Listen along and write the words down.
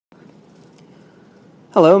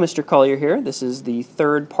Hello, Mr. Collier here. This is the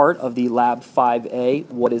third part of the Lab 5A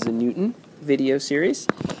What is a Newton video series.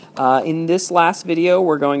 In this last video,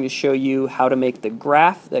 we're going to show you how to make the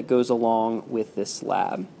graph that goes along with this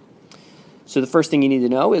lab. So the first thing you need to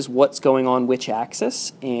know is what's going on which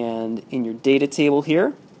axis, and in your data table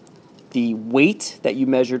here, the weight that you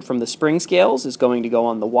measured from the spring scales is going to go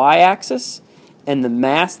on the y-axis, and the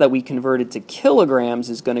mass that we converted to kilograms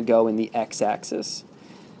is going to go in the x-axis.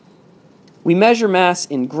 We measure mass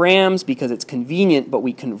in grams because it's convenient, but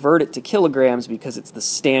we convert it to kilograms because it's the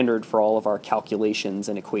standard for all of our calculations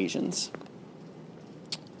and equations.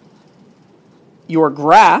 Your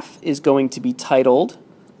graph is going to be titled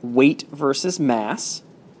weight versus mass,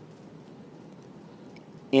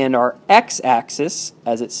 and our x-axis,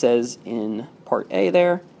 as it says in part A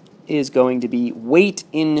there, is going to be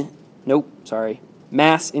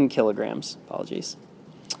mass in kilograms. Apologies.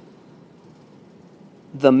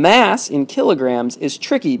 The mass in kilograms is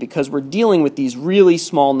tricky because we're dealing with these really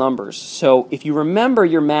small numbers. So if you remember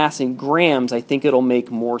your mass in grams, I think it'll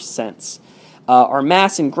make more sense. Our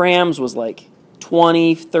mass in grams was like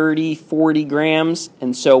 20, 30, 40 grams,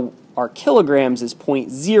 and so our kilograms is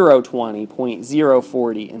 0.020,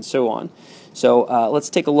 0.040, and so on. So let's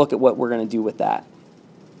take a look at what we're going to do with that.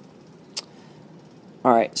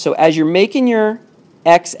 All right, so as you're making your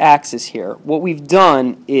x-axis here, what we've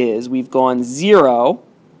done is we've gone 0,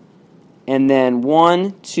 and then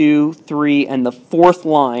 1, 2, 3, and the fourth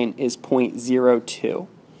line is 0.02.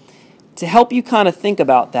 To help you kind of think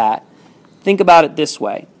about that, think about it this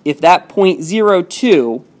way. If that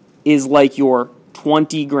 0.02 is like your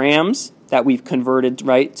 20 grams that we've converted,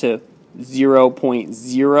 right, to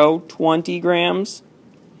 0.020 grams,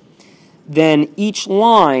 then each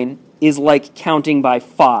line is like counting by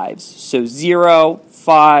fives. So 0,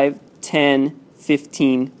 5, 10,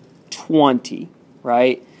 15, 20,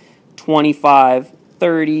 right? 25,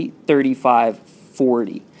 30, 35,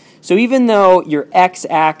 40. So even though your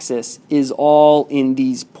x-axis is all in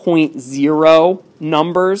these 0.0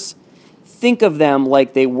 numbers, think of them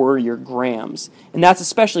like they were your grams. And that's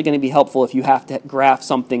especially going to be helpful if you have to graph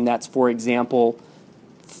something that's, for example,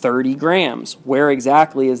 30 grams. Where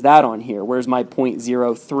exactly is that on here? Where's my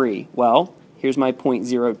 0.03? Well, here's my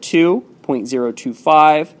 0.02,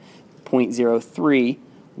 0.025, 0.03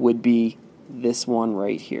 would be this one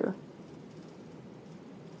right here.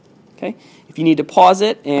 Okay. If you need to pause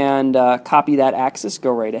it and copy that axis,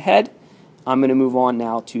 go right ahead. I'm going to move on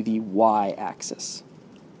now to the y-axis.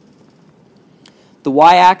 The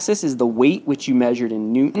y-axis is the weight which you measured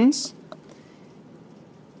in newtons,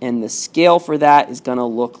 and the scale for that is going to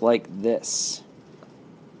look like this.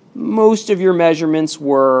 Most of your measurements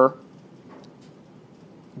were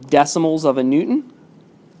decimals of a newton,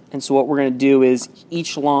 and so what we're going to do is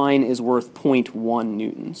each line is worth 0.1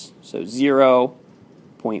 newtons. So 0,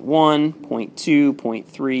 0.1, 0.2,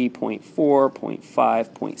 0.3, 0.4, 0.5,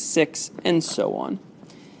 0.6, and so on.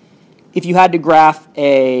 If you had to graph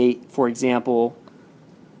for example,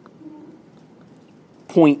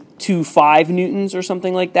 0.25 newtons or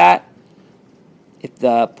something like that, if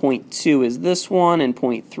the 0.2 is this one and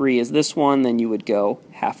 0.3 is this one, then you would go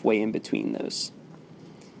halfway in between those.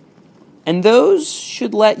 And those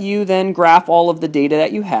should let you then graph all of the data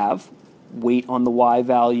that you have, weight on the y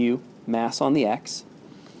value, mass on the x.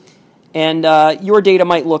 And your data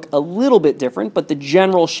might look a little bit different, but the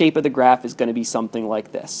general shape of the graph is going to be something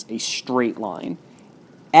like this, a straight line.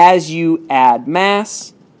 As you add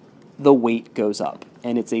mass, the weight goes up,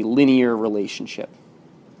 and it's a linear relationship.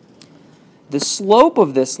 The slope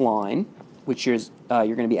of this line, which you're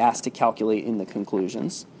going to be asked to calculate in the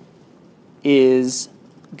conclusions, is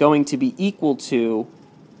going to be equal to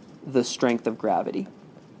the strength of gravity.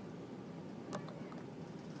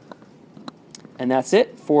 And that's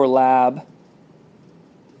it for Lab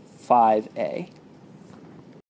 5A.